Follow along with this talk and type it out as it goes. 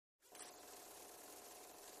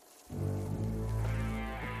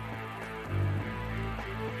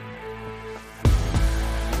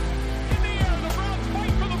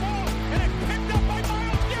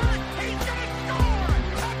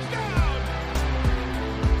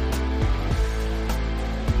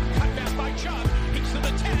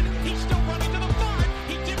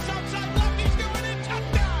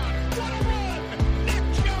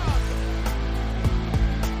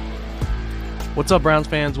What's up, Browns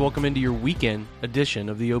fans? Welcome into your weekend edition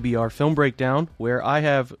of the OBR Film Breakdown, where I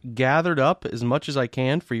have gathered up as much as I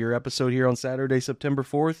can for your episode here on Saturday, September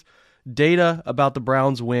 4th. Data about the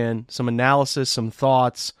Browns win, some analysis, some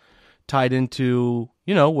thoughts tied into,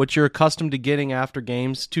 what you're accustomed to getting after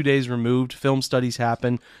games, 2 days removed, film studies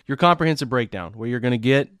happen, your comprehensive breakdown, where you're going to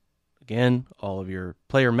get, again, all of your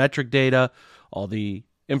player metric data, all the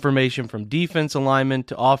information from defense alignment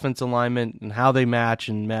to offense alignment and how they match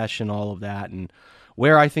and mesh and all of that, and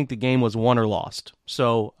where I think the game was won or lost.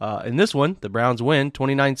 So in this one, the Browns win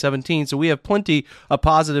 29-17, so we have plenty of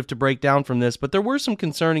positive to break down from this, but there were some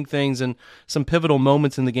concerning things and some pivotal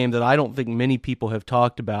moments in the game that I don't think many people have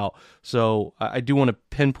talked about, so I do want to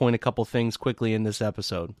pinpoint a couple things quickly in this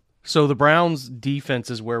episode. So the Browns defense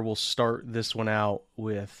is where we'll start this one out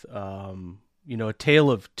with, a tale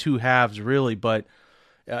of two halves really, but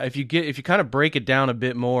if you kind of break it down a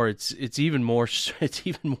bit more, it's even more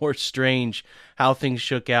strange how things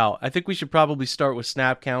shook out. I think we should probably start with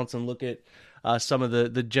snap counts and look at some of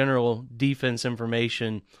the general defense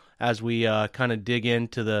information as we kind of dig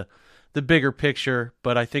into the bigger picture.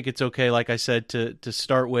 But I think it's okay, like I said, to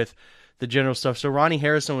start with the general stuff. So Ronnie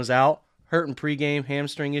Harrison was out, hurt in pregame,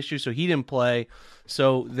 hamstring issue, so he didn't play.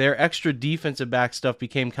 So their extra defensive back stuff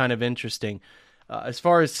became kind of interesting. As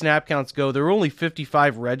far as snap counts go, there were only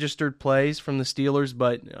 55 registered plays from the Steelers,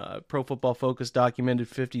 but Pro Football Focus documented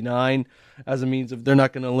 59 as a means of they're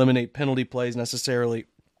not going to eliminate penalty plays necessarily.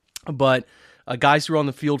 But guys who were on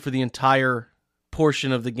the field for the entire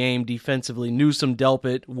portion of the game defensively, Newsome,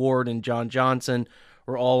 Delpit, Ward, and John Johnson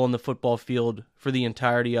were all on the football field for the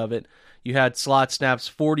entirety of it. You had slot snaps,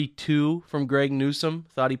 42 from Greg Newsome.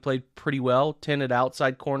 Thought he played pretty well, 10 at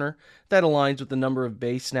outside corner. That aligns with the number of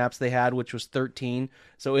base snaps they had, which was 13.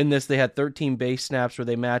 So in this, they had 13 base snaps where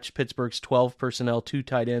they matched Pittsburgh's 12 personnel, 2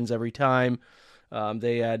 tight ends every time.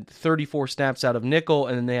 They had 34 snaps out of nickel,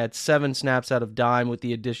 and then they had 7 snaps out of dime with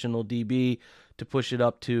the additional DB to push it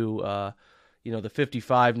up to the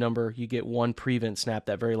 55 number. You get 1 prevent snap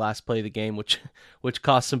that very last play of the game, which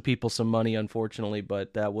cost some people some money, unfortunately,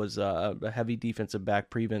 but that was a heavy defensive back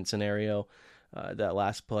prevent scenario, that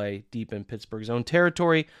last play deep in Pittsburgh's own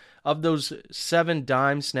territory. Of those 7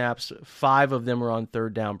 dime snaps, 5 of them were on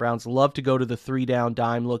third down. Browns love to go to the 3-down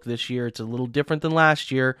dime look this year. It's a little different than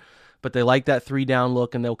last year, but they like that 3-down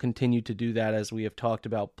look, and they'll continue to do that, as we have talked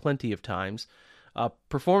about plenty of times.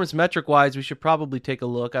 Performance metric-wise, we should probably take a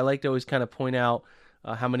look. I like to always kind of point out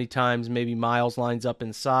how many times maybe Miles lines up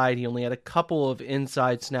inside. He only had a couple of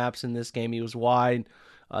inside snaps in this game. He was wide.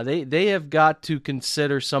 They have got to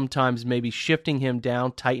consider sometimes maybe shifting him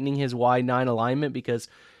down, tightening his wide 9 alignment, because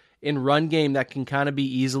in run game that can kind of be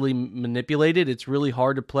easily manipulated. It's really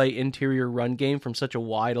hard to play interior run game from such a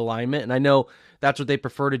wide alignment, and I know that's what they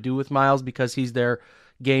prefer to do with Miles because he's their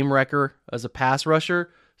game wrecker as a pass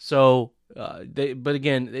rusher. So but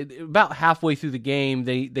again, about halfway through the game,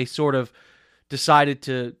 they sort of decided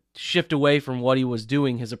to shift away from what he was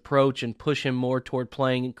doing, his approach, and push him more toward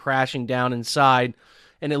playing and crashing down inside.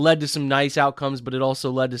 And it led to some nice outcomes, but it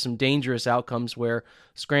also led to some dangerous outcomes where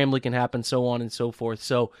scrambling can happen, so on and so forth.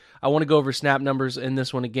 So I want to go over snap numbers in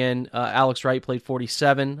this one again. Alex Wright played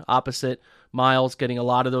 47, opposite Miles, getting a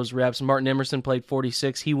lot of those reps. Martin Emerson played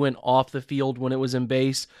 46. He went off the field when it was in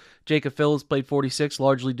base. Jacob Phillips played 46,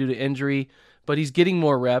 largely due to injury, but he's getting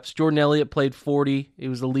more reps. Jordan Elliott played 40. He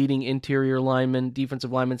was the leading interior lineman,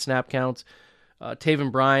 defensive lineman snap counts.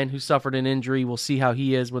 Taven Bryan, who suffered an injury, we'll see how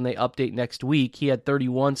he is when they update next week. He had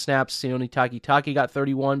 31 snaps. Sione Takitaki got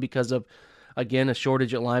 31 because of, again, a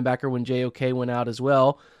shortage at linebacker when JOK went out as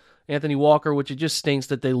well. Anthony Walker, which it just stinks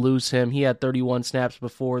that they lose him. He had 31 snaps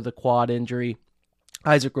before the quad injury.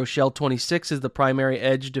 Isaac Rochelle, 26, is the primary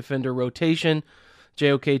edge defender rotation.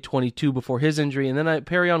 JOK, 22 before his injury. And then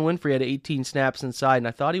Perion Winfrey had 18 snaps inside, and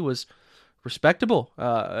I thought he was respectable.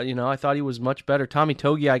 I thought he was much better. Tommy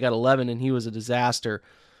Togiai got 11, and he was a disaster.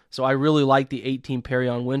 So I really liked the 18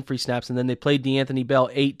 Perion Winfrey snaps, and then they played DeAnthony Bell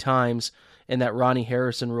 8 times in that Ronnie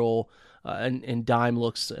Harrison role, and dime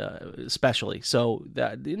looks especially. So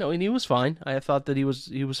that and he was fine. I thought that he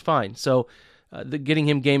was fine. So getting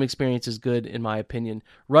him game experience is good in my opinion.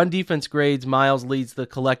 Run defense grades, Miles leads the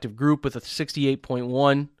collective group with a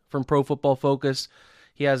 68.1 from Pro Football Focus.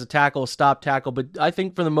 He has a tackle, a stop tackle, but I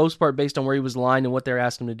think for the most part, based on where he was lined and what they're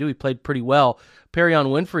asking him to do, he played pretty well. Perion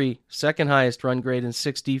Winfrey, second highest run grade in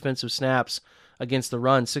 6 defensive snaps against the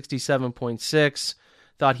run, 67.6.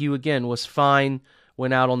 Thought he, again, was fine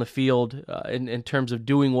when out on the field in terms of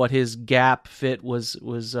doing what his gap fit was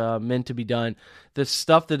meant to be done. The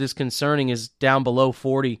stuff that is concerning is down below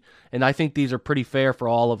 40, and I think these are pretty fair for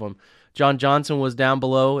all of them. John Johnson was down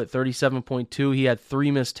below at 37.2. He had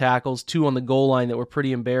 3 missed tackles, 2 on the goal line that were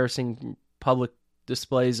pretty embarrassing public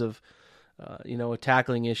displays of, a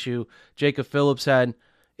tackling issue. Jacob Phillips had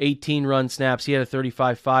 18 run snaps. He had a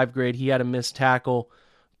 35.5 grade. He had a missed tackle,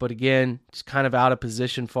 but again, just kind of out of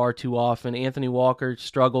position far too often. Anthony Walker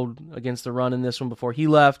struggled against the run in this one before he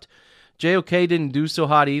left. JOK didn't do so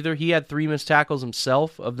hot either. He had 3 missed tackles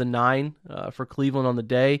himself of the 9 for Cleveland on the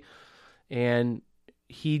day. And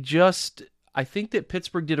I think that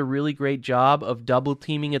Pittsburgh did a really great job of double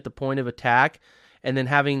teaming at the point of attack and then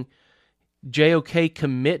having JOK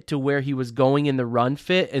commit to where he was going in the run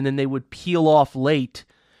fit, and then they would peel off late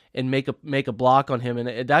and make a block on him.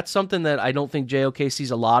 And that's something that I don't think JOK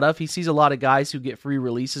sees a lot of. He sees a lot of guys who get free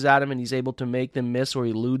releases at him, and he's able to make them miss or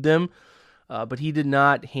elude them. But he did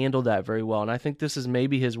not handle that very well. And I think this is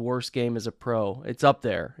maybe his worst game as a pro. It's up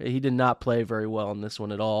there. He did not play very well in this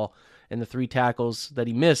one at all. And the 3 tackles that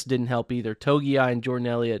he missed didn't help either. Togiai and Jordan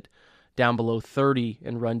Elliott down below 30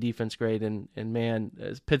 in run defense grade. And man,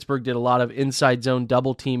 as Pittsburgh did a lot of inside zone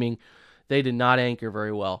double teaming, they did not anchor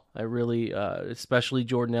very well. I really, especially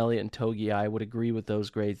Jordan Elliott and Togiai, I would agree with those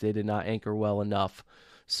grades. They did not anchor well enough.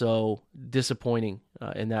 So disappointing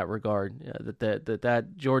in that regard.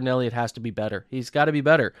 That Jordan Elliott has to be better. He's got to be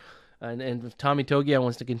better. And if Tommy Togiai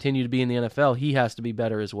wants to continue to be in the NFL, he has to be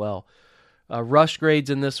better as well. Rush grades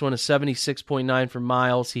in this one, a 76.9 for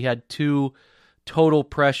Miles. He had 2 total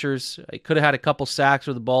pressures. He could have had a couple sacks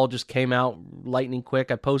where the ball just came out lightning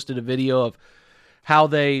quick. I posted a video of how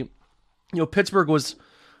Pittsburgh was,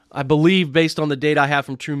 I believe, based on the data I have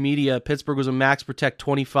from True Media, Pittsburgh was a max protect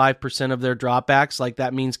 25% of their dropbacks. Like,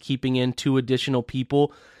 that means keeping in 2 additional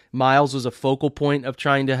people. Miles was a focal point of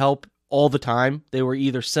trying to help all the time. They were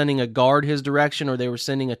either sending a guard his direction, or they were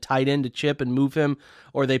sending a tight end to chip and move him,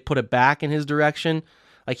 or they put it back in his direction.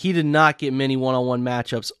 Like, he did not get many one-on-one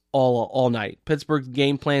matchups all night. Pittsburgh's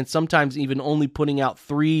game plan, sometimes even only putting out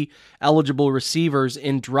 3 eligible receivers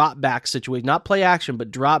in drop-back situations, not play action,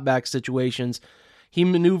 but drop-back situations. He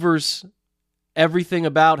maneuvers everything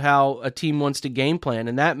about how a team wants to game plan,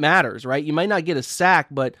 and that matters, right? You might not get a sack,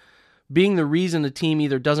 but being the reason the team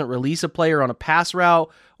either doesn't release a player on a pass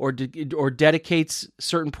route or dedicates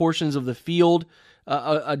certain portions of the field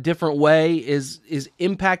a different way is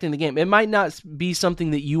impacting the game. It might not be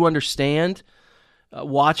something that you understand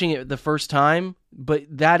watching it the first time, but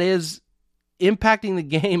that is impacting the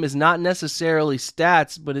game. Is not necessarily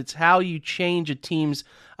stats, but it's how you change a team's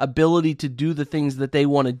ability to do the things that they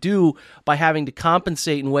want to do by having to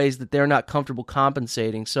compensate in ways that they're not comfortable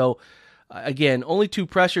compensating. So again, only 2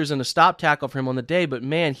 pressures and a stop tackle for him on the day, but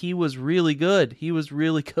man, he was really good. He was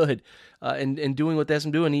really good in doing what that's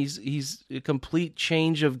him doing. He's a complete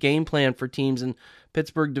change of game plan for teams, and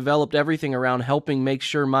Pittsburgh developed everything around helping make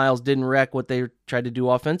sure Miles didn't wreck what they tried to do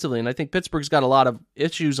offensively. And I think Pittsburgh's got a lot of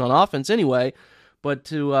issues on offense anyway, but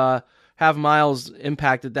to have Miles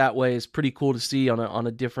impacted that way is pretty cool to see on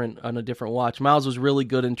a different watch. Miles was really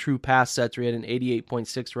good in true pass sets. He had an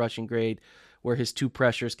 88.6 rushing grade, where his 2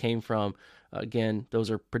 pressures came from. Again,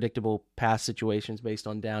 those are predictable pass situations based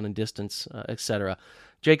on down and distance, etc.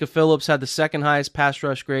 Jacob Phillips had the 2nd highest pass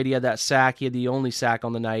rush grade. He had that sack. He had the only sack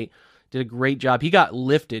on the night. Did a great job. He got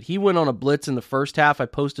lifted. He went on a blitz in the first half. I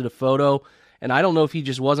posted a photo, and I don't know if he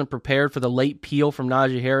just wasn't prepared for the late peel from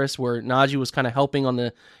Najee Harris, where Najee was kind of helping on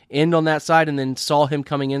the end on that side, and then saw him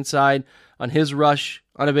coming inside on his rush,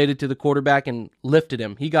 unabated to the quarterback, and lifted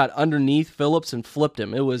him. He got underneath Phillips and flipped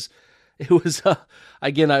him. It was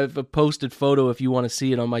again, I've a posted photo if you want to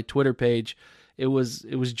see it on my Twitter page. It was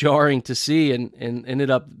jarring to see, and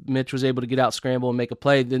ended up Mitch was able to get out, scramble, and make a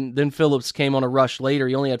play. Then Phillips came on a rush later.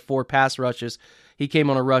 He only had 4 pass rushes. He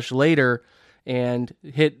came on a rush later and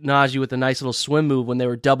hit Najee with a nice little swim move when they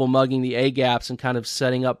were double mugging the A-gaps and kind of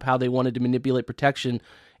setting up how they wanted to manipulate protection,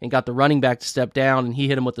 and got the running back to step down, and he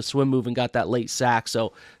hit him with the swim move and got that late sack.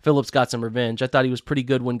 So Phillips got some revenge. I thought he was pretty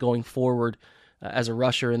good when going forward as a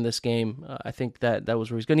rusher in this game. I think that was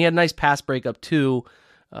where he's good. And he had a nice pass breakup too,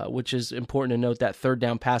 which is important to note. That 3rd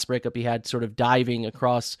down pass breakup, he had sort of diving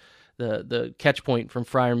across the catch point from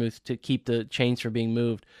Freiermuth to keep the chains from being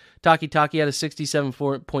moved. Taki had a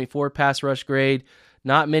 67.4 pass rush grade.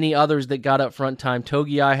 Not many others that got up front time.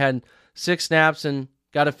 Togiai had 6 snaps and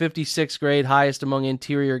got a 56 grade, highest among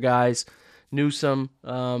interior guys. Newsome,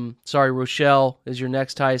 Rochelle is your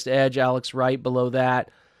next highest edge. Alex Wright below that.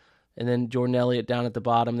 And then Jordan Elliott down at the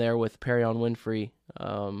bottom there with Perion Winfrey.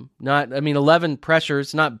 11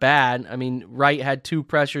 pressures, not bad. I mean, Wright had 2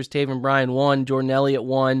 pressures, Taven Bryan 1, Jordan Elliott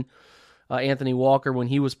 1. Anthony Walker, when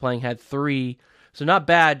he was playing, had 3. So not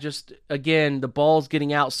bad. Just, again, the ball's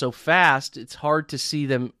getting out so fast, it's hard to see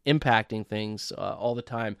them impacting things all the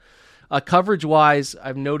time. Coverage-wise,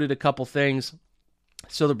 I've noted a couple things.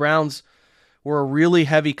 So the Browns were a really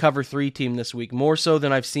heavy cover 3 team this week, more so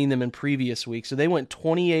than I've seen them in previous weeks. So they went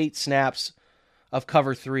 28 snaps of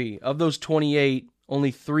cover 3. Of those 28,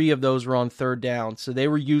 only 3 of those were on third down. So they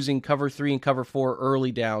were using cover 3 and cover 4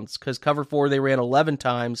 early downs, because cover 4 they ran 11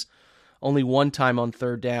 times, only 1 time on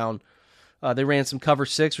third down. They ran some cover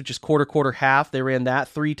 6, which is quarter, half. They ran that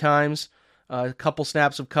 3 times. A couple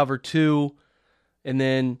snaps of cover 2, and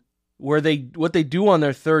then what they do on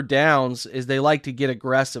their third downs is they like to get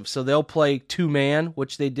aggressive. So they'll play 2-man,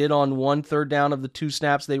 which they did on 1 third down of the 2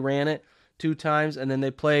 snaps they ran it 2 times, and then they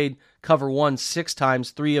played cover 1 6 times.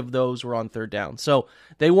 3 of those were on third down. So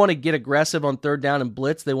they want to get aggressive on third down and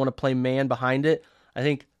blitz. They want to play man behind it. I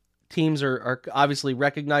think teams are obviously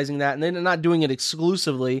recognizing that, and they're not doing it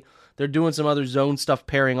exclusively. They're doing some other zone stuff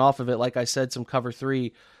pairing off of it, like I said, some cover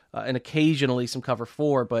 3 and occasionally some cover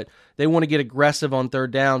 4, but they want to get aggressive on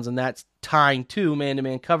third downs, and that's tying to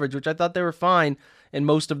man-to-man coverage, which I thought they were fine in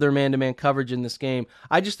most of their man-to-man coverage in this game.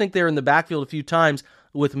 I just think they were in the backfield a few times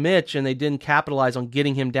with Mitch, and they didn't capitalize on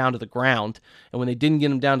getting him down to the ground. And when they didn't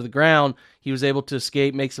get him down to the ground, he was able to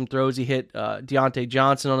escape, make some throws. He hit Deontay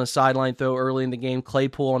Johnson on a sideline throw early in the game,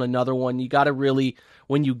 Claypool on another one. You got to really,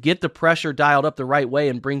 when you get the pressure dialed up the right way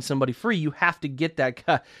and bring somebody free, you have to get that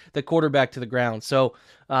guy, the quarterback, to the ground. So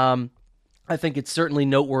I think it's certainly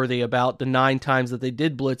noteworthy about the 9 times that they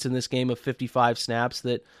did blitz in this game of 55 snaps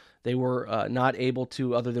that they were not able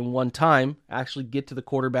to, other than 1 time, actually get to the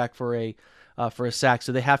quarterback for a sack.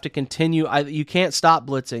 So they have to continue. You can't stop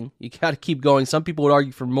blitzing. You got to keep going. Some people would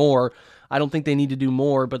argue for more. I don't think they need to do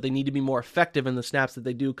more, but they need to be more effective in the snaps that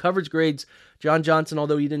they do. Coverage grades, John Johnson,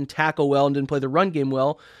 although he didn't tackle well and didn't play the run game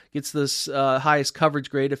well, gets this highest coverage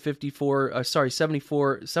grade of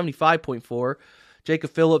 75.4.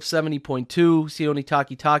 Jacob Phillips, 70.2. Sione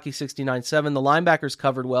Takitaki, 69.7. The linebackers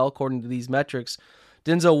covered well, according to these metrics.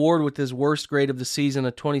 Denzel Ward with his worst grade of the season,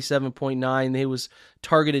 a 27.9. He was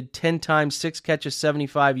targeted 10 times, 6 catches,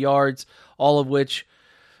 75 yards, all of which,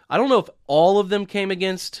 I don't know if all of them came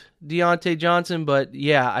against Deontay Johnson, but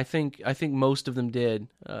yeah, I think most of them did.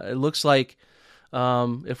 It looks like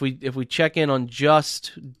if we check in on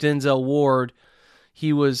just Denzel Ward,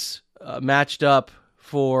 he was matched up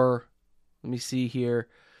for, let me see here,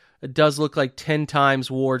 it does look like 10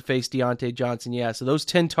 times Ward faced Deontay Johnson. Yeah, so those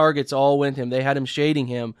 10 targets all went him. They had him shading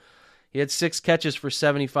him. He had 6 catches for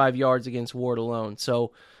 75 yards against Ward alone.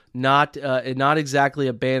 So not exactly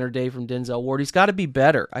a banner day from Denzel Ward. He's got to be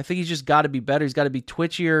better. I think he's just got to be better. He's got to be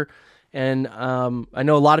twitchier. And I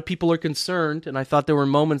know a lot of people are concerned, and I thought there were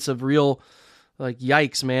moments of real, like,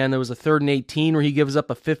 yikes, man. There was a 3rd and 18 where he gives up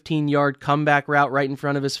a 15-yard comeback route right in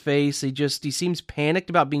front of his face. He seems panicked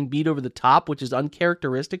about being beat over the top, which is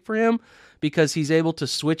uncharacteristic for him, because he's able to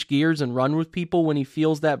switch gears and run with people when he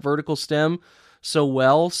feels that vertical stem so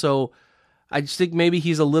well. So I just think maybe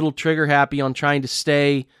he's a little trigger happy on trying to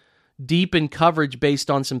stay deep in coverage based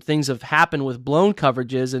on some things that have happened with blown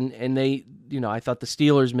coverages, and they, I thought the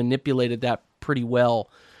Steelers manipulated that pretty well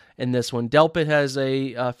in this one. Delpit has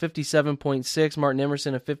a 57.6, Martin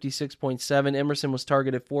Emerson a 56.7. Emerson was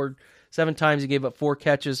targeted 7 times. He gave up 4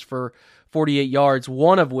 catches for 48 yards,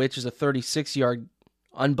 one of which is a 36-yard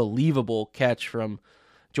unbelievable catch from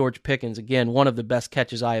George Pickens. Again, one of the best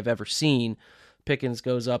catches I have ever seen. Pickens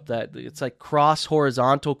goes up that, it's like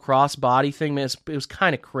horizontal cross body thing. Man, it was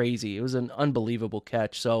kind of crazy. It was an unbelievable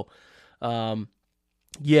catch. So,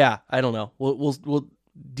 yeah, I don't know. We'll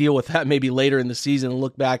deal with that maybe later in the season and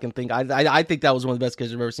look back and think, I think that was one of the best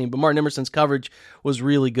catches I've ever seen. But Martin Emerson's coverage was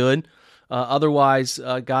really good. Otherwise,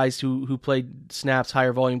 guys who played snaps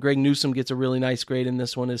higher volume. Greg Newsome gets a really nice grade in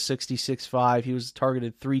this one, is 66.5. He was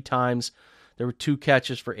targeted 3 times. There were 2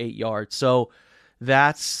 catches for 8 yards. So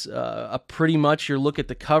that's a pretty much your look at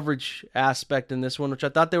the coverage aspect in this one, which I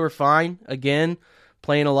thought they were fine. Again,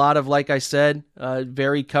 playing a lot of, like I said,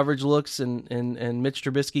 varied coverage looks, and Mitch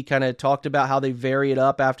Trubisky kind of talked about how they vary it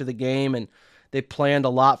up after the game, and they planned a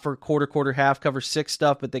lot for quarter, half, cover 6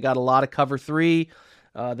 stuff, but they got a lot of cover 3.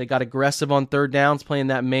 They got aggressive on third downs, playing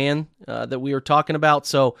that man that we were talking about.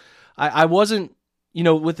 So I wasn't,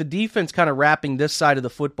 with the defense kind of wrapping this side of the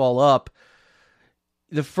football up,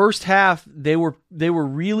 the first half they were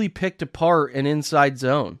really picked apart in inside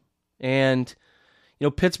zone, and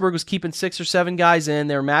Pittsburgh was keeping 6 or 7 guys in.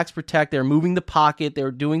 They were max protect. They were moving the pocket. They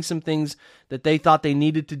were doing some things that they thought they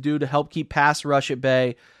needed to do to help keep pass rush at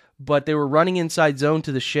bay, but they were running inside zone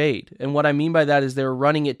to the shade. And what I mean by that is they were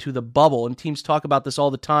running it to the bubble, and teams talk about this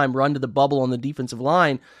all the time, run to the bubble on the defensive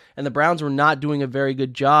line, and the Browns were not doing a very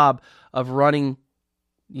good job of running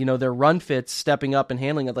their run fits, stepping up and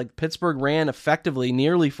handling it. Like, Pittsburgh ran effectively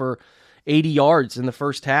nearly for 80 yards in the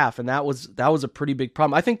first half, and that was a pretty big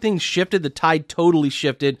problem. I think things shifted. The tide totally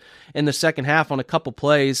shifted in the second half on a couple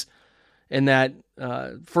plays in that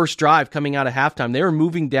first drive coming out of halftime. They were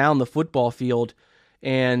moving down the football field,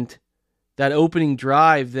 and that opening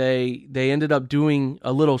drive, they ended up doing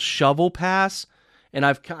a little shovel pass. And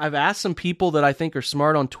I've asked some people that I think are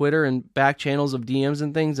smart on Twitter and back channels of DMs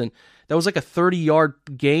and things, and that was like a 30-yard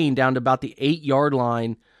gain down to about the 8-yard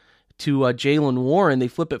line to Jaylen Warren. They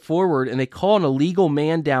flip it forward, and they call an illegal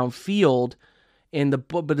man downfield.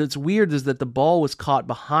 But it's weird is that the ball was caught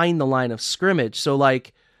behind the line of scrimmage. So,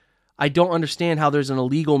 like, I don't understand how there's an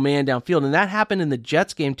illegal man downfield. And that happened in the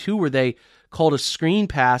Jets game, too, where they called a screen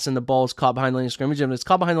pass and the ball is caught behind the line of scrimmage. And if it's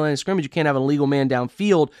caught behind the line of scrimmage, you can't have an illegal man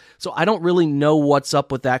downfield. So I don't really know what's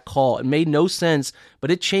up with that call. It made no sense,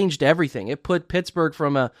 but it changed everything. It put Pittsburgh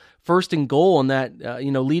from a first and goal on that,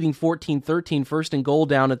 leading 14-13 first and goal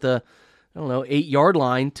down at the, 8-yard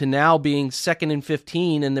line to now being 2nd and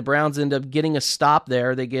 15, and the Browns end up getting a stop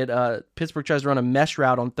there. They get Pittsburgh tries to run a mesh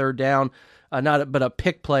route on third down, but a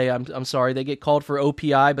pick play. I'm sorry. They get called for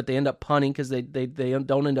OPI, but they end up punting because they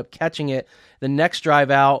don't end up catching it. The next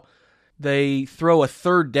drive out, they throw a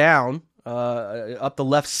third down up the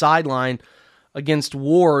left sideline against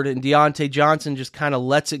Ward, and Deontay Johnson just kind of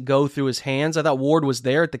lets it go through his hands. I thought Ward was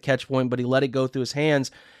there at the catch point, but he let it go through his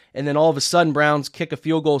hands. And then all of a sudden, Browns kick a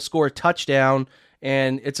field goal, score a touchdown,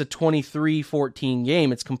 and it's a 23-14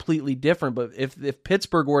 game. It's completely different. But if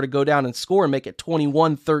Pittsburgh were to go down and score and make it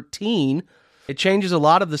 21-13, it changes a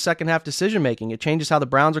lot of the second half decision-making. It changes how the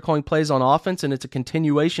Browns are calling plays on offense, and it's a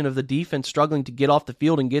continuation of the defense struggling to get off the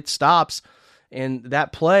field and get stops. And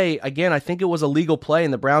that play, again, I think it was a legal play,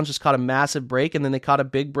 and the Browns just caught a massive break, and then they caught a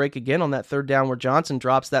big break again on that third down where Johnson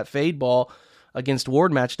drops that fade ball against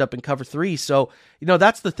Ward matched up in cover 3. So,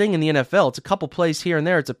 that's the thing in the NFL. It's a couple plays here and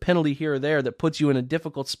there. It's a penalty here or there that puts you in a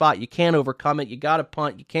difficult spot. You can't overcome it. You got to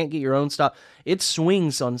punt. You can't get your own stop. It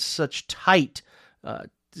swings on such tight,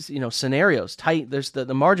 scenarios. Tight. There's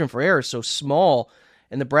the margin for error is so small,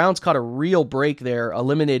 and the Browns caught a real break there,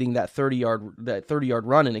 eliminating that 30-yard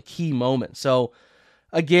run in a key moment. So,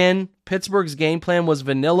 again, Pittsburgh's game plan was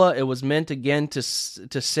vanilla. It was meant, again, to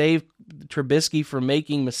save Trubisky from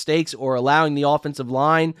making mistakes or allowing the offensive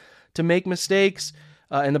line to make mistakes.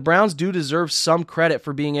 And the Browns do deserve some credit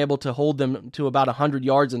for being able to hold them to about 100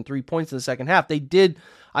 yards and 3 points in the second half. They did,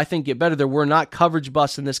 I think, get better. There were not coverage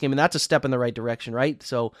busts in this game, and that's a step in the right direction, right?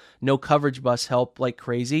 So no coverage busts help like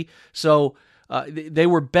crazy. So they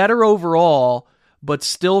were better overall, but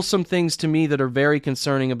still some things to me that are very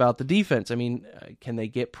concerning about the defense. I mean, can they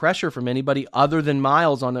get pressure from anybody other than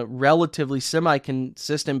Miles on a relatively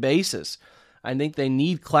semi-consistent basis? I think they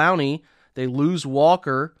need Clowney. They lose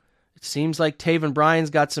Walker. It seems like Taven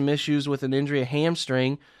Bryan's got some issues with an injury, a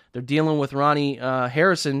hamstring. They're dealing with Ronnie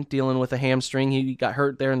Harrison, dealing with a hamstring. He got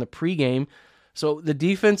hurt there in the pregame. So the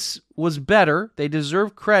defense was better. They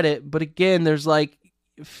deserve credit, but again, there's like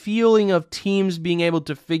feeling of teams being able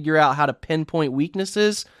to figure out how to pinpoint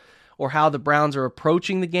weaknesses or how the Browns are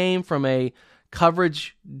approaching the game from a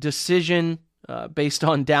coverage decision based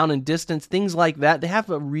on down and distance, things like that. They have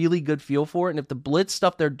a really good feel for it, and if the blitz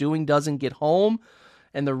stuff they're doing doesn't get home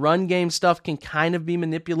and the run game stuff can kind of be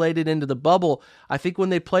manipulated into the bubble, I think when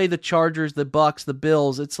they play the Chargers, the Bucks, the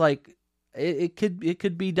Bills, it's like it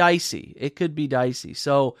could be dicey. It could be dicey.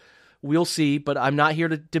 So we'll see, but I'm not here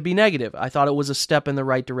to be negative. I thought it was a step in the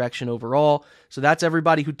right direction overall. So that's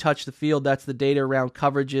everybody who touched the field. That's the data around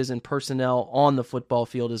coverages and personnel on the football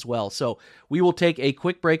field as well. So we will take a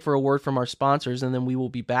quick break for a word from our sponsors, and then we will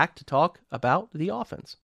be back to talk about the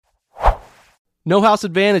offense. No House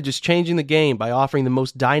Advantage is changing the game by offering the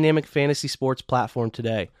most dynamic fantasy sports platform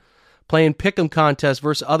today. Playing pick'em contests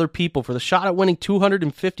versus other people for the shot at winning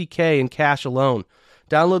 $250K in cash alone.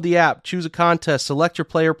 Download the app, choose a contest, select your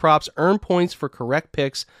player props, earn points for correct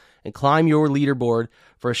picks, and climb your leaderboard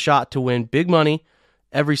for a shot to win big money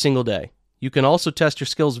every single day. You can also test your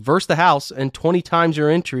skills versus the house and 20 times your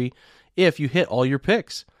entry if you hit all your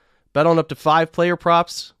picks. Bet on up to 5 player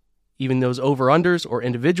props, even those over-unders or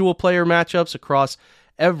individual player matchups across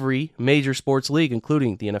every major sports league,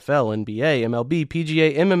 including the NFL, NBA, MLB,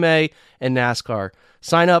 PGA, MMA, and NASCAR.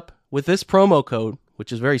 Sign up with this promo code,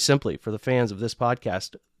 which is very simply for the fans of this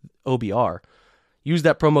podcast, OBR. Use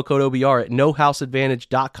that promo code OBR at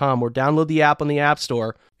nohouseadvantage.com or download the app on the App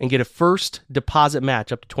Store and get a first deposit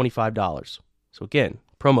match up to $25. So again,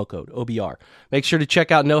 promo code OBR. Make sure to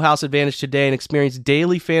check out No House Advantage today and experience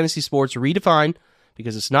daily fantasy sports redefined,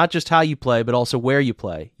 because it's not just how you play, but also where you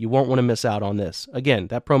play. You won't want to miss out on this. Again,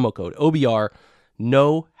 that promo code OBR,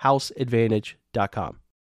 nohouseadvantage.com.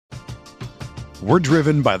 We're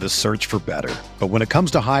driven by the search for better. But when it comes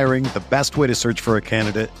to hiring, the best way to search for a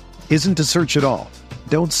candidate isn't to search at all.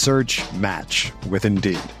 Don't search, match with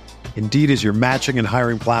Indeed. Indeed is your matching and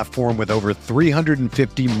hiring platform with over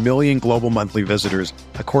 350 million global monthly visitors,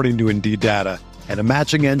 according to Indeed data, and a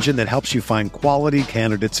matching engine that helps you find quality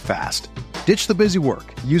candidates fast. Ditch the busy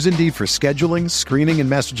work. Use Indeed for scheduling, screening,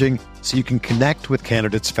 and messaging so you can connect with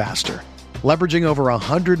candidates faster. Leveraging over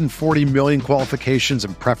 140 million qualifications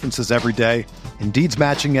and preferences every day, Indeed's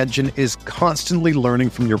matching engine is constantly learning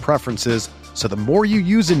from your preferences, so the more you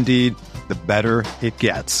use Indeed, the better it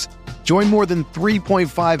gets. Join more than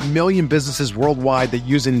 3.5 million businesses worldwide that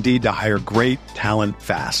use Indeed to hire great talent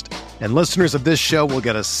fast. And listeners of this show will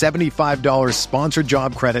get a $75 sponsored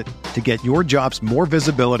job credit to get your jobs more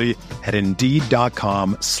visibility at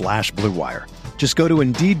Indeed.com/Blue Wire. Just go to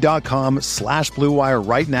Indeed.com/Blue Wire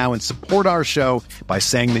right now and support our show by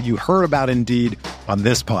saying that you heard about Indeed on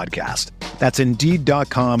this podcast. That's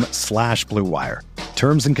Indeed.com/Blue Wire.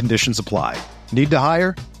 Terms and conditions apply. Need to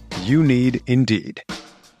hire? You need Indeed.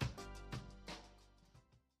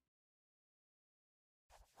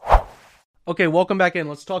 Okay, welcome back in.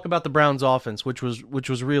 Let's talk about the Browns offense, which was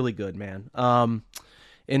really good, man.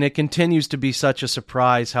 And it continues to be such a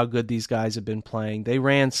surprise how good these guys have been playing. They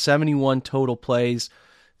ran 71 total plays.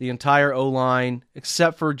 The entire O-line,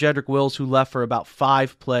 except for Jedrick Wills, who left for about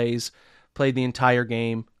 5 plays, played the entire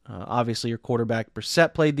game. Obviously, your quarterback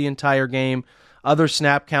Brissett played the entire game. Other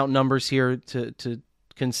snap count numbers here to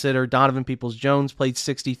consider. Donovan Peoples-Jones played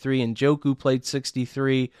 63, and Njoku played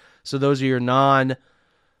 63. So those are your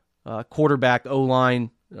quarterback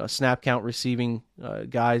O-line snap count receiving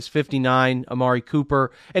guys. 59, Amari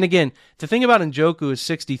Cooper. And again, the thing about Njoku is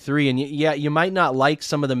 63, and yeah, you might not like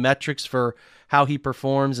some of the metrics for how he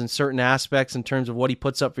performs in certain aspects in terms of what he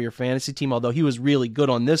puts up for your fantasy team, although he was really good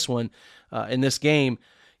on this one in this game.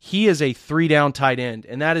 He is a 3-down tight end,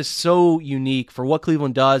 and that is so unique for what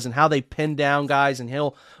Cleveland does and how they pin down guys, and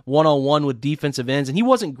he'll one-on-one with defensive ends. And he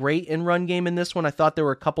wasn't great in run game in this one. I thought there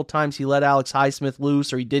were a couple times he let Alex Highsmith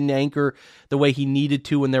loose, or he didn't anchor the way he needed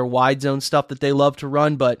to in their wide zone stuff that they love to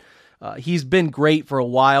run, but he's been great for a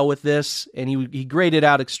while with this, and he graded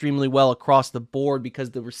out extremely well across the board because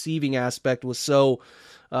the receiving aspect was so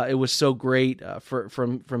great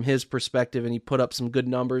from his perspective, and he put up some good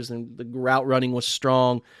numbers, and the route running was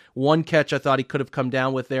strong. One catch I thought he could have come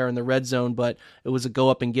down with there in the red zone, but it was a go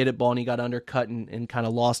up and get it ball, and he got undercut and kind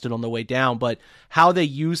of lost it on the way down. But how they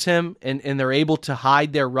use him and they're able to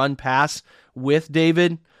hide their run pass with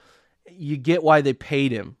David, you get why they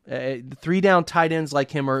paid him. 3-down tight ends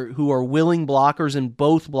like him who are willing blockers in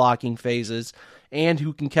both blocking phases and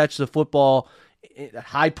who can catch the football,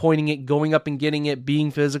 high pointing it, going up and getting it,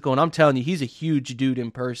 being physical. And I'm telling you, he's a huge dude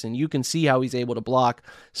in person. You can see how he's able to block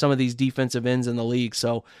some of these defensive ends in the league.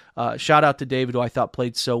 So shout out to David, who I thought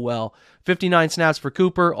played so well. 59 snaps for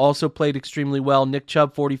Cooper, also played extremely well. Nick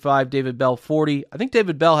Chubb, 45, David Bell, 40. I think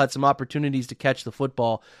David Bell had some opportunities to catch the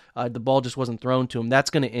football. The ball just wasn't thrown to him.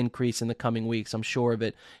 That's going to increase in the coming weeks, I'm sure of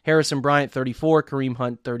it. Harrison Bryant, 34, Kareem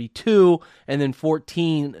Hunt, 32, and then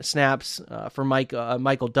 14 snaps for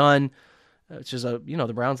Michael Dunn. Which is the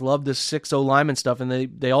Browns love this 6 O-lineman stuff, and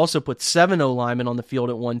they also put 7 O-linemen on the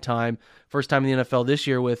field at one time. First time in the NFL this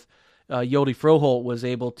year with Yodi Froholt was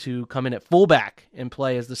able to come in at fullback and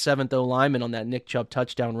play as the 7th O-lineman on that Nick Chubb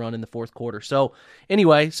touchdown run in the fourth quarter. So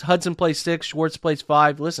anyway, Hudson plays 6, Schwartz plays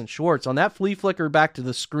 5. Listen, Schwartz, on that flea flicker back to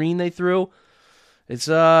the screen they threw, he's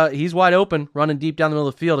wide open, running deep down the middle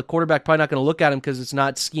of the field. The quarterback probably not going to look at him because it's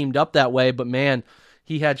not schemed up that way, but man,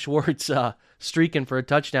 he had Schwartz streaking for a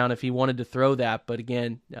touchdown if he wanted to throw that. But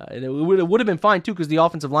again, it would have been fine too because the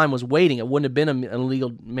offensive line was waiting. It wouldn't have been an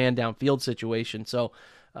illegal man downfield situation. So,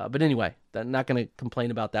 but anyway, I'm not going to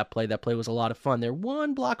complain about that play. That play was a lot of fun. They're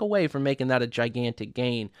one block away from making that a gigantic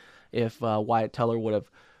gain if Wyatt Teller would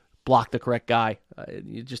have blocked the correct guy.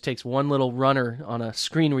 It just takes one little runner on a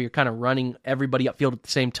screen where you're kind of running everybody upfield at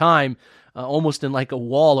the same time, almost in like a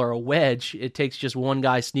wall or a wedge. It takes just one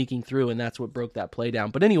guy sneaking through, and that's what broke that play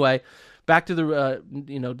down. But anyway, back to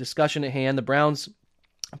the discussion at hand. The Browns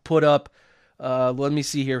put up, let me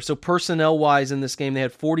see here. So personnel-wise in this game, they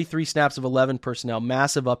had 43 snaps of 11 personnel,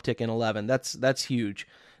 massive uptick in 11. That's huge.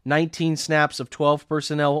 19 snaps of 12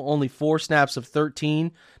 personnel, only 4 snaps of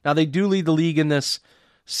 13. Now, they do lead the league in this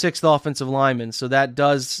 6th offensive lineman, so that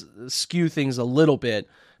does skew things a little bit.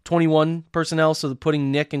 21 personnel, so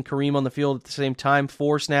putting Nick and Kareem on the field at the same time,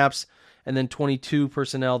 4 snaps, and then 22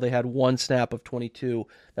 personnel, they had 1 snap of 22.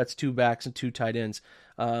 That's 2 backs and 2 tight ends.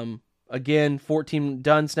 Again, 14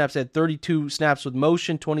 done snaps, they had 32 snaps with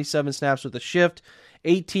motion, 27 snaps with a shift,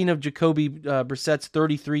 18 of Jacoby Brissett's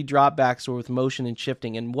 33 dropbacks were with motion and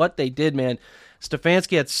shifting. And what they did, man,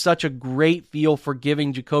 Stefanski had such a great feel for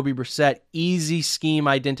giving Jacoby Brissett easy scheme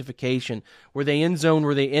identification. Were they in zone?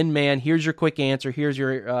 Were they in man? Here's your quick answer. Here's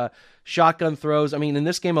your shotgun throws. I mean, in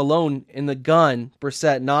this game alone, in the gun,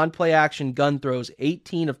 Brissett, non-play action gun throws,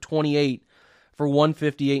 18 of 28 for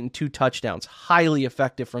 158 and 2 touchdowns. Highly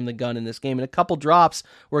effective from the gun in this game. And a couple drops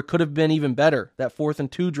where it could have been even better. That 4th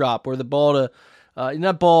and 2 drop where the ball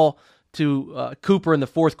to Cooper in the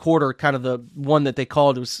fourth quarter, kind of the one that they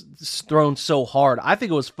called, it was thrown so hard. I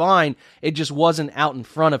think it was fine. It just wasn't out in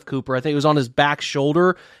front of Cooper. I think it was on his back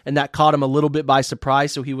shoulder, and that caught him a little bit by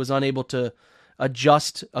surprise, so he was unable to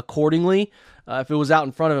adjust accordingly. If it was out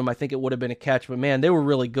in front of him, I think it would have been a catch. But, man, they were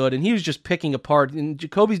really good, and he was just picking apart. And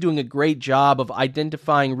Jacoby's doing a great job of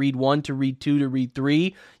identifying read 1 to read 2 to read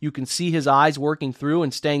 3. You can see his eyes working through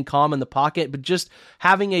and staying calm in the pocket, but just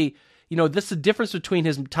having a this is the difference between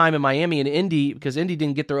his time in Miami and Indy, because Indy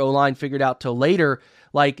didn't get their O-line figured out till later.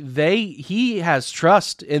 He has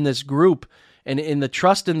trust in this group, and in the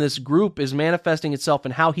trust in this group is manifesting itself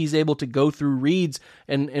in how he's able to go through reads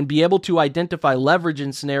and be able to identify leverage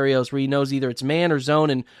in scenarios where he knows either it's man or zone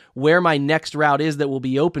and where my next route is that will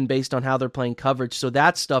be open based on how they're playing coverage. So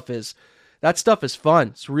that stuff is fun.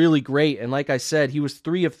 It's really great. And like I said, he was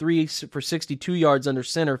 3 of 3 for 62 yards under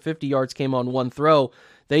center. 50 yards came on one throw.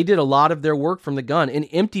 They did a lot of their work from the gun in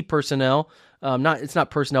empty personnel. It's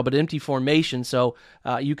not personnel, but empty formation. So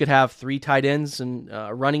you could have 3 tight ends and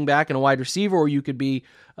a running back and a wide receiver, or you could be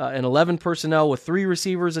an 11 personnel with 3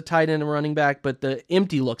 receivers, a tight end, and a running back, but the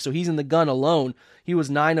empty look. So he's in the gun alone. He was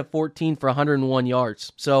 9 of 14 for 101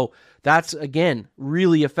 yards. So that's, again,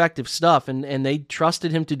 really effective stuff, and they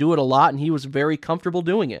trusted him to do it a lot, and he was very comfortable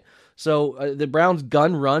doing it. So the Browns'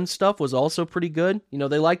 gun run stuff was also pretty good.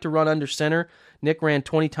 They like to run under center. Nick ran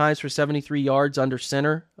 20 times for 73 yards under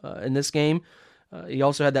center in this game. He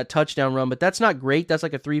also had that touchdown run, but that's not great. That's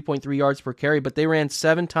like a 3.3 yards per carry, but they ran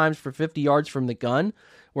 7 times for 50 yards from the gun,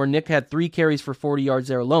 where Nick had 3 carries for 40 yards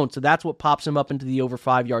there alone. So that's what pops him up into the over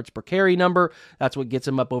 5 yards per carry number. That's what gets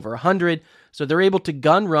him up over 100. So they're able to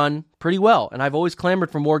gun run pretty well. And I've always clamored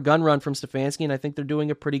for more gun run from Stefanski, and I think they're doing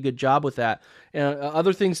a pretty good job with that.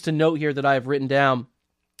 Other things to note here that I have written down,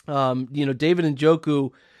 David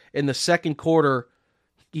Njoku in the second quarter,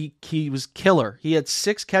 he was killer. He had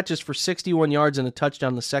 6 catches for 61 yards and a touchdown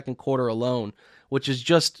in the second quarter alone, which is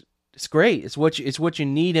just, it's great. It's what you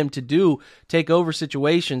need him to do, take over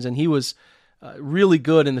situations, and he was really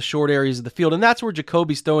good in the short areas of the field. And that's where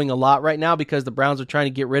Jacoby's throwing a lot right now, because the Browns are trying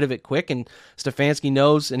to get rid of it quick, and Stefanski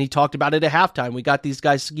knows, and he talked about it at halftime. We got these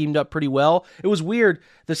guys schemed up pretty well. It was weird.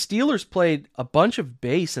 The Steelers played a bunch of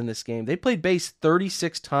base in this game. They played base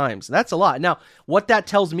 36 times. That's a lot. Now, what that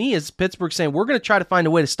tells me is Pittsburgh saying, we're going to try to find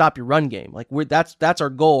a way to stop your run game. That's our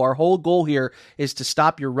goal. Our whole goal here is to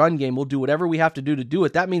stop your run game. We'll do whatever we have to do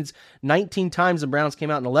it. That means 19 times the Browns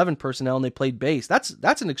came out in 11 personnel and they played base.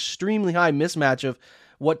 That's an extremely high mismatch of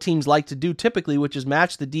what teams like to do typically, which is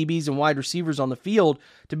match the DBs and wide receivers on the field.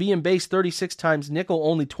 To be in base 36 times, nickel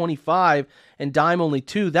only 25, and dime only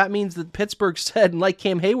 2. That means that Pittsburgh said, and like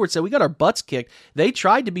Cam Hayward said, we got our butts kicked. They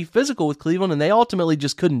tried to be physical with Cleveland, and they ultimately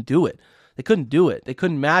just couldn't do it. They couldn't do it. They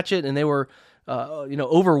couldn't match it, and they were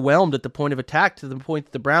overwhelmed at the point of attack, to the point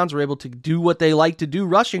that the Browns were able to do what they like to do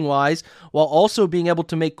rushing-wise, while also being able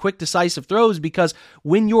to make quick, decisive throws, because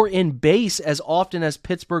when you're in base, as often as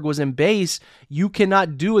Pittsburgh was in base, you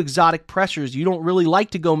cannot do exotic pressures. You don't really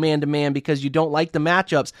like to go man-to-man because you don't like the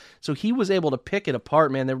matchups. So he was able to pick it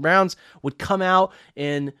apart, man. The Browns would come out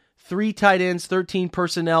in 3 tight ends, 13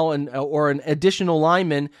 personnel, or an additional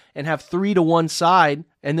lineman, and have 3 to one side,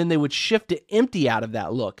 and then they would shift to empty out of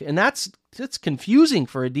that look. And that's confusing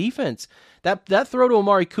for a defense. That throw to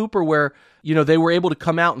Amari Cooper where, they were able to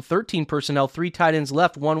come out in 13 personnel, 3 tight ends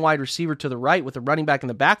left, 1 wide receiver to the right with a running back in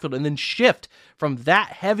the backfield, and then shift from that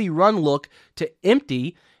heavy run look to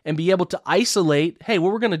empty and be able to isolate, hey,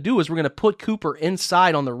 what we're going to do is we're going to put Cooper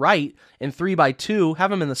inside on the right in 3x2,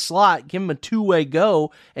 have him in the slot, give him a 2-way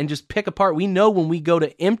go, and just pick apart. We know when we go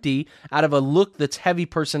to empty out of a look that's heavy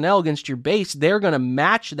personnel against your base, they're going to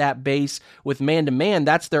match that base with man-to-man.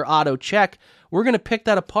 That's their auto check. We're going to pick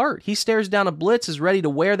that apart. He stares down a blitz, is ready to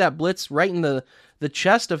wear that blitz right in the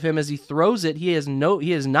chest of him as he throws it. He has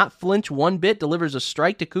not flinched one bit, delivers a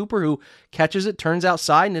strike to Cooper, who catches it, turns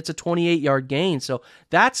outside, and it's a 28-yard gain. So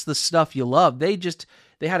that's the stuff you love. They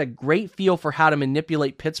They had a great feel for how to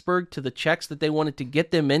manipulate Pittsburgh to the checks that they wanted to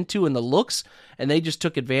get them into and the looks, and they just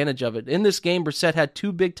took advantage of it. In this game, Brissett had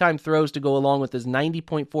 2 big-time throws to go along with his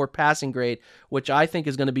 90.4 passing grade, which I think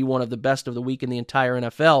is going to be one of the best of the week in the entire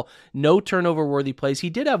NFL. No turnover-worthy plays.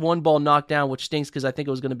 He did have one ball knocked down, which stinks because I think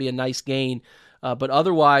it was going to be a nice gain. But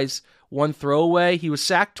otherwise, one throwaway. He was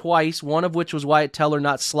sacked twice, one of which was Wyatt Teller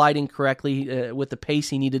not sliding correctly with the pace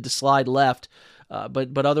he needed to slide left.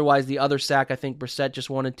 But otherwise, the other sack, I think Brissett just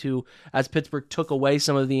wanted to, as Pittsburgh took away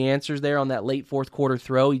some of the answers there on that late fourth quarter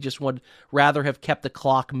throw, he just would rather have kept the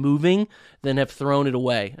clock moving than have thrown it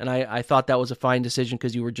away. And I thought that was a fine decision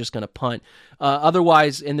because you were just going to punt.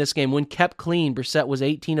 Otherwise, in this game, when kept clean, Brissett was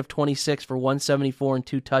 18 of 26 for 174 and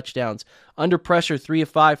 2 touchdowns. Under pressure, 3 of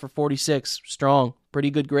 5 for 46. Strong. Pretty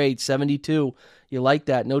good grade, 72. You like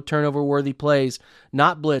that. No turnover-worthy plays.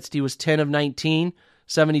 Not blitzed. He was 10 of 19.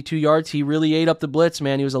 72 yards. He really ate up the blitz,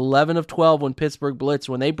 man. He was 11 of 12 when Pittsburgh blitzed.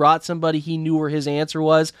 When they brought somebody, he knew where his answer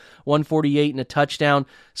was. 148 and a touchdown.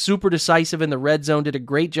 Super decisive in the red zone. Did a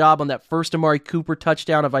great job on that first Amari Cooper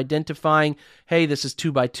touchdown of identifying, hey, this is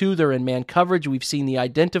 2x2. They're in man coverage. We've seen the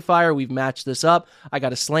identifier. We've matched this up. I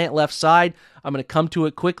got a slant left side. I'm going to come to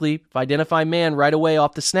it quickly. If I identify man right away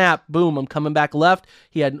off the snap, boom, I'm coming back left.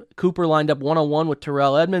 He had Cooper lined up one-on-one with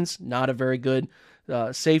Terrell Edmonds. Not a very good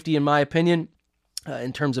safety in my opinion.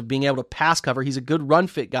 In terms of being able to pass cover. He's a good run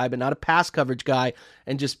fit guy, but not a pass coverage guy,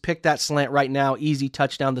 and just pick that slant right now. Easy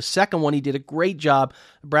touchdown. The second one, he did a great job.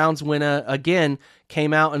 Browns win again,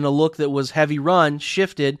 came out in a look that was heavy run,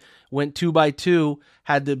 shifted, went 2x2,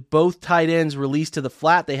 had both tight ends released to the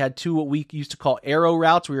flat. They had 2 what we used to call arrow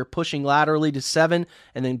routes. We were pushing laterally to 7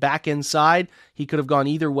 and then back inside. He could have gone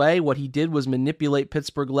either way. What he did was manipulate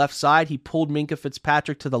Pittsburgh left side. He pulled Minkah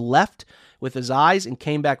Fitzpatrick to the left with his eyes and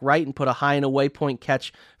came back right and put a high and away point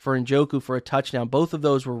catch for Njoku for a touchdown. Both of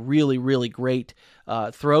those were really, really great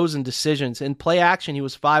throws and decisions. In play action, he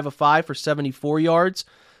was 5 of 5 for 74 yards.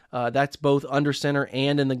 That's both under center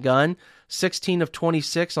and in the gun. 16 of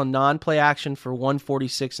 26 on non-play action for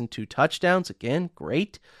 146 and 2 touchdowns. Again,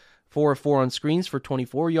 great. 4 of 4 on screens for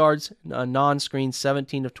 24 yards. Non-screen,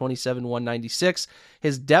 17 of 27, 196.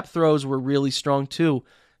 His depth throws were really strong too.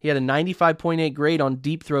 He had a 95.8 grade on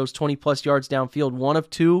deep throws, 20-plus yards downfield, 1 of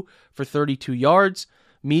 2 for 32 yards.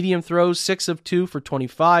 Medium throws, 6 of 2 for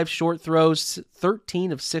 25. Short throws,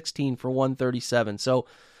 13 of 16 for 137. So,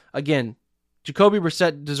 again, Jacoby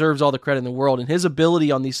Brissett deserves all the credit in the world, and his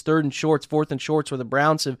ability on these 3rd and shorts, 4th and shorts, where the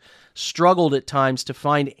Browns have struggled at times to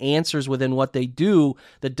find answers within what they do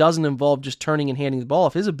that doesn't involve just turning and handing the ball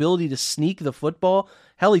off. His ability to sneak the football,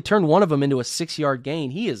 hell, he turned one of them into a 6-yard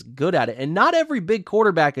gain. He is good at it, and not every big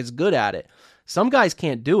quarterback is good at it. Some guys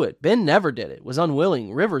can't do it. Ben never did it, was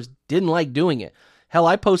unwilling. Rivers didn't like doing it. Hell,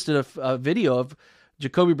 I posted a video of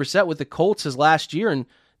Jacoby Brissett with the Colts his last year, and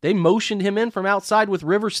they motioned him in from outside with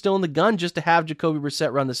Rivers still in the gun just to have Jacoby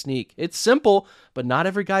Brissett run the sneak. It's simple, but not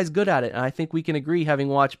every guy's good at it. And I think we can agree, having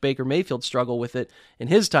watched Baker Mayfield struggle with it in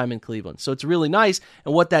his time in Cleveland. So it's really nice.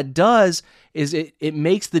 And what that does is it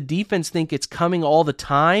makes the defense think it's coming all the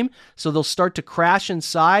time. So they'll start to crash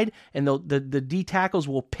inside, and the D tackles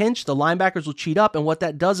will pinch, the linebackers will cheat up. And what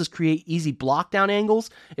that does is create easy block down angles.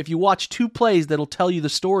 If you watch 2 plays that'll tell you the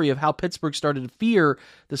story of how Pittsburgh started to fear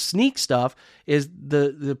the sneak stuff, is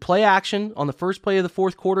the play action on the first play of the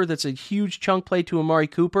fourth quarter. That's a huge chunk play to Amari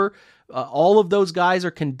Cooper. All of those guys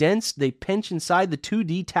are condensed. They pinch inside. The 2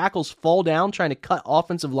 D tackles fall down trying to cut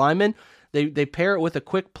offensive linemen. They pair it with a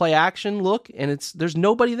quick play action look, and there's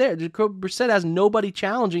nobody there. Jacoby Brissett has nobody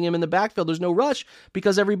challenging him in the backfield. There's no rush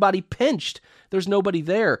because everybody pinched. There's nobody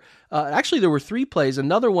there. Actually, there were 3 plays.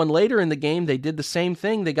 Another one later in the game, they did the same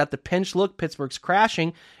thing. They got the pinch look. Pittsburgh's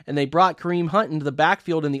crashing, and they brought Kareem Hunt into the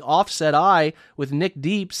backfield in the offset eye with Nick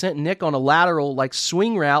deep, sent Nick on a lateral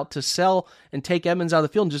swing route to sell and take Edmonds out of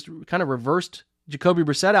the field, and just kind of reversed Jacoby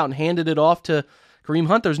Brissett out and handed it off to Kareem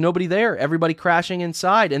Hunt. There's nobody there. Everybody crashing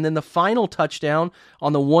inside. And then the final touchdown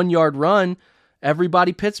on the 1-yard run,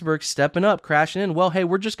 everybody Pittsburgh stepping up, crashing in. Well, hey,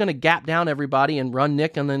 we're just going to gap down everybody and run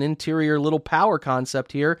Nick on an interior little power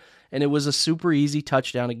concept here. And it was a super easy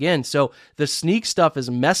touchdown again. So the sneak stuff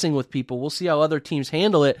is messing with people. We'll see how other teams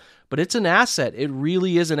handle it, but it's an asset. It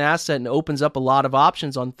really is an asset and opens up a lot of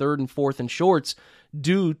options on 3rd and 4th and shorts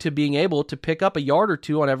due to being able to pick up a yard or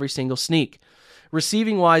 2 on every single sneak.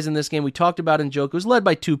 Receiving-wise in this game, we talked about Njoku. It was led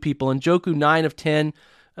by 2 people. Njoku, 9 of 10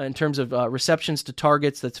 in terms of receptions to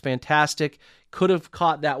targets. That's fantastic. Could have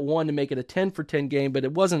caught that one to make it a 10 for 10 game, but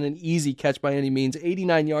it wasn't an easy catch by any means.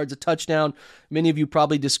 89 yards, a touchdown. Many of you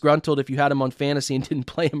probably disgruntled if you had him on fantasy and didn't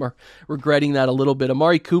play him, or regretting that a little bit.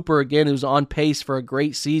 Amari Cooper, again, who's on pace for a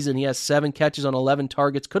great season. He has 7 catches on 11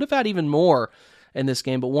 targets. Could have had even more. in this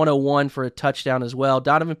game, but 101 for a touchdown as well.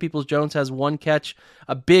 Donovan Peoples-Jones has one catch,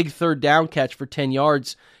 a big third down catch for 10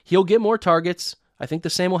 yards. He'll get more targets. I think the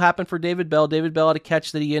same will happen for David Bell. David Bell had a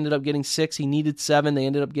catch that he ended up getting 6. He needed 7. They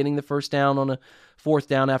ended up getting the first down on a fourth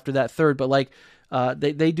down after that third. But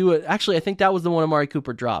they do it. Actually, I think that was the one Amari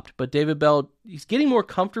Cooper dropped. But David Bell, he's getting more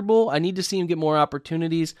comfortable. I need to see him get more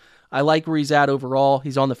opportunities. I like where he's at overall.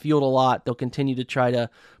 He's on the field a lot. They'll continue to try to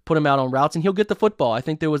put him out on routes, and he'll get the football. I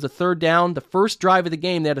think there was a third down. The first drive of the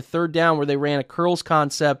game, they had a third down where they ran a curls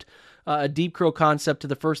concept, a deep curl concept to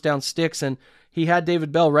the first down sticks, and he had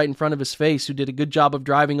David Bell right in front of his face, who did a good job of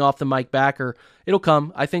driving off the Mike backer. It'll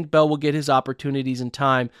come. I think Bell will get his opportunities in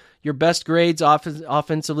time. Your best grades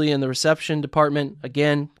offensively in the reception department,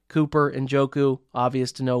 again, Cooper and Njoku,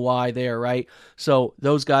 obvious to know why there, right? So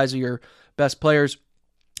those guys are your best players.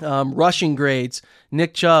 Rushing grades,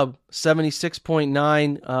 Nick Chubb,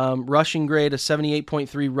 76.9 rushing grade, a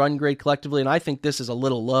 78.3 run grade collectively, and I think this is a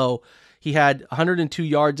little low. He had 102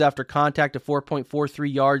 yards after contact, a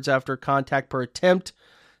 4.43 yards after contact per attempt,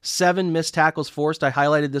 7 missed tackles forced. I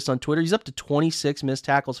highlighted this on Twitter. He's up to 26 missed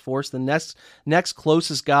tackles forced. The next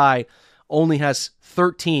closest guy only has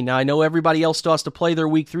 13. Now, I know everybody else still has to play their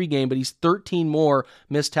Week 3 game, but he's 13 more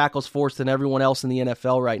missed tackles forced than everyone else in the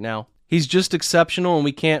NFL right now. He's just exceptional, and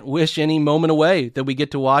we can't wish any moment away that we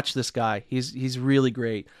get to watch this guy. He's really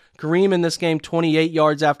great. Kareem in this game, 28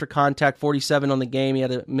 yards after contact, 47 on the game. He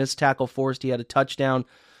had a missed tackle forced. He had a touchdown.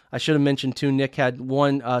 I should have mentioned, too, Nick had 3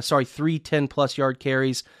 10-plus yard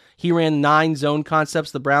carries. He ran 9 zone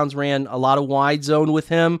concepts. The Browns ran a lot of wide zone with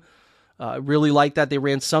him. Really like that. They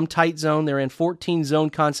ran some tight zone. They ran 14 zone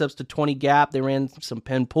concepts to 20 gap. They ran some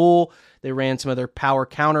pen pull. They ran some of their power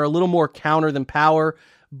counter, a little more counter than power.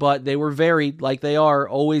 But they were varied, like they are,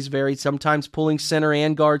 always varied, sometimes pulling center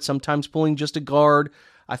and guard, sometimes pulling just a guard.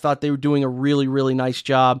 I thought they were doing a really, really nice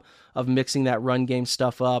job of mixing that run game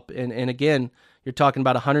stuff up. And again, you're talking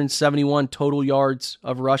about 171 total yards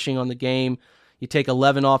of rushing on the game. You take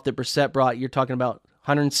 11 off that Brissett brought, you're talking about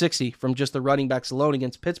 160 from just the running backs alone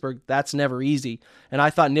against Pittsburgh. That's never easy. And I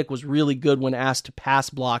thought Nick was really good when asked to pass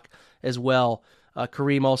block as well.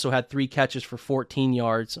 Kareem also had 3 catches for 14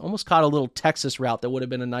 yards. Almost caught a little Texas route that would have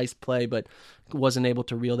been a nice play, but wasn't able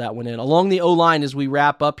to reel that one in. Along the O-line, as we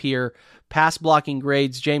wrap up here, pass blocking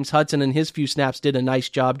grades, James Hudson and his few snaps did a nice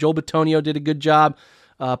job. Joel Bitonio did a good job.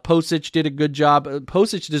 Posich did a good job.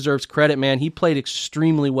 Posich deserves credit, man. He played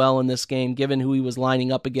extremely well in this game, given who he was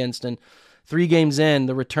lining up against. And 3 games in,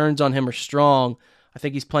 the returns on him are strong. I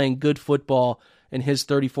think he's playing good football. In his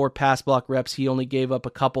 34 pass block reps, he only gave up a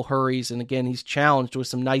couple hurries. And again, he's challenged with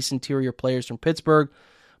some nice interior players from Pittsburgh.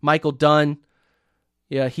 Michael Dunn,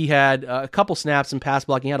 yeah, he had a couple snaps in pass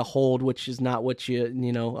blocking. He had a hold, which is not what you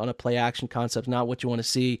on a play action concept, not what you want to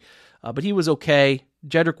see. But he was okay.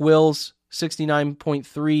 Jedrick Wills,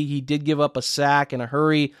 69.3. He did give up a sack and a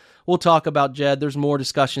hurry. We'll talk about Jed. There's more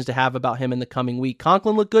discussions to have about him in the coming week.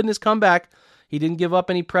 Conklin looked good in his comeback. He didn't give up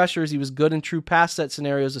any pressures. He was good in true pass set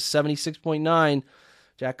scenarios, a 76.9.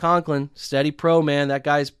 Jack Conklin, steady pro, man. That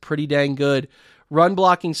guy's pretty dang good. Run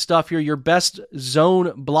blocking stuff here. Your best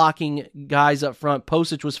zone blocking guys up front.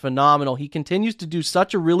 Posich was phenomenal. He continues to do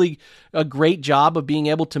such a great job of being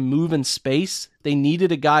able to move in space. They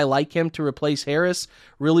needed a guy like him to replace Harris.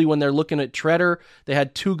 Really, when they're looking at Treader, they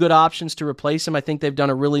had 2 good options to replace him. I think they've done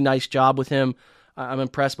a really nice job with him. I'm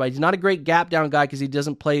impressed by it. He's not a great gap down guy because he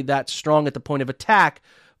doesn't play that strong at the point of attack,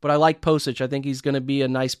 but I like Posich. I think he's going to be a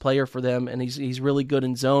nice player for them, and he's really good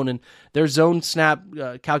in zone. And their zone snap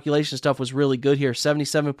calculation stuff was really good here.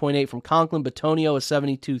 77.8 from Conklin. Bitonio a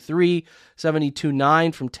 72.3,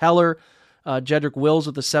 72.9 from Teller. Jedrick Wills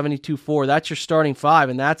with a 72.4. That's your starting 5,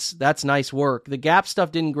 and that's nice work. The gap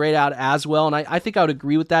stuff didn't grade out as well, and I think I would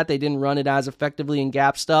agree with that. They didn't run it as effectively in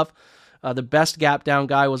gap stuff. The best gap down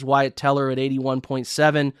guy was Wyatt Teller at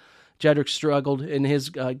 81.7. Jedrick struggled in his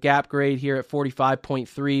gap grade here at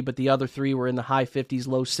 45.3, but the other 3 were in the high 50s,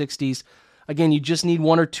 low 60s. Again, you just need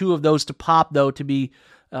 1 or 2 of those to pop, though, to be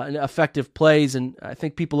effective plays, and I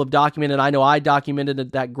think people have documented, I know I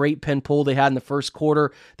documented that great pen pull they had in the first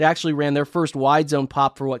quarter. They actually ran their first wide zone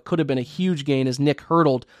pop for what could have been a huge gain as Nick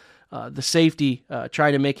hurdled the safety,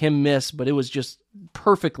 trying to make him miss, but it was just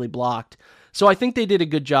perfectly blocked. So I think they did a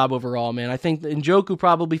good job overall, man. I think Njoku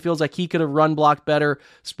probably feels like he could have run blocked better,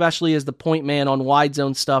 especially as the point man on wide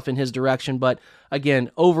zone stuff in his direction. But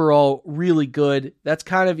again, overall, really good. That's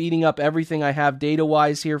kind of eating up everything I have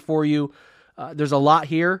data-wise here for you. There's a lot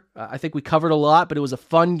here. I think we covered a lot, but it was a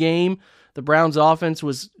fun game. The Browns offense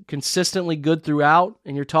was consistently good throughout,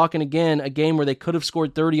 and you're talking, again, a game where they could have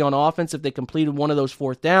scored 30 on offense if they completed one of those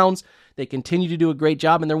 4th downs. They continue to do a great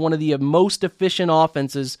job, and they're one of the most efficient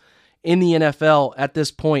offenses in the NFL at this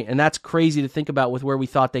point, and that's crazy to think about with where we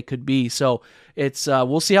thought they could be. So it's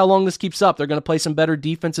we'll see how long this keeps up. They're going to play some better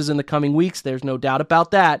defenses in the coming weeks. There's no doubt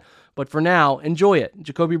about that. But for now, enjoy it.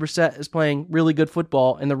 Jacoby Brissett is playing really good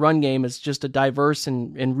football, and the run game is just a diverse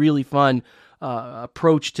and really fun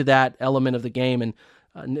approach to that element of the game.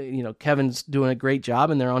 And Kevin's doing a great job,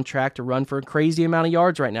 and they're on track to run for a crazy amount of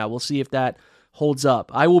yards right now. We'll see if that holds up.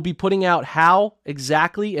 I will be putting out how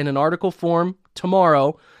exactly in an article form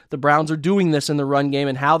tomorrow the Browns are doing this in the run game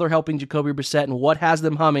and how they're helping Jacoby Brissett and what has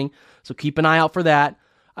them humming. So keep an eye out for that.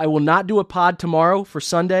 I will not do a pod tomorrow for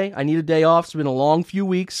Sunday. I need a day off. It's been a long few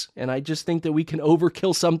weeks, and I just think that we can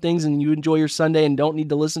overkill some things and you enjoy your Sunday and don't need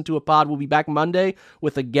to listen to a pod. We'll be back Monday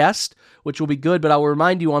with a guest, which will be good, but I will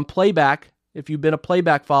remind you on Playback, if you've been a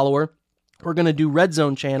Playback follower, we're going to do Red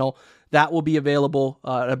Zone channel. That will be available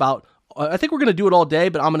I think we're going to do it all day,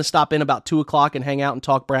 but I'm going to stop in about 2 o'clock and hang out and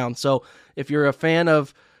talk Browns. So if you're a fan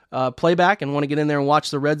of Playback and want to get in there and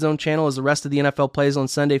watch the Red Zone channel as the rest of the NFL plays on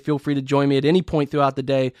Sunday, feel free to join me at any point throughout the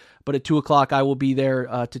day. But at 2 o'clock, I will be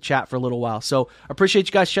there to chat for a little while. So I appreciate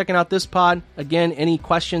you guys checking out this pod. Again, any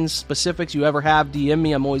questions, specifics you ever have, DM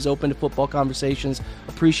me. I'm always open to football conversations.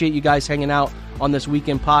 Appreciate you guys hanging out on this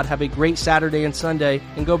weekend pod. Have a great Saturday and Sunday,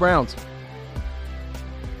 and go Browns.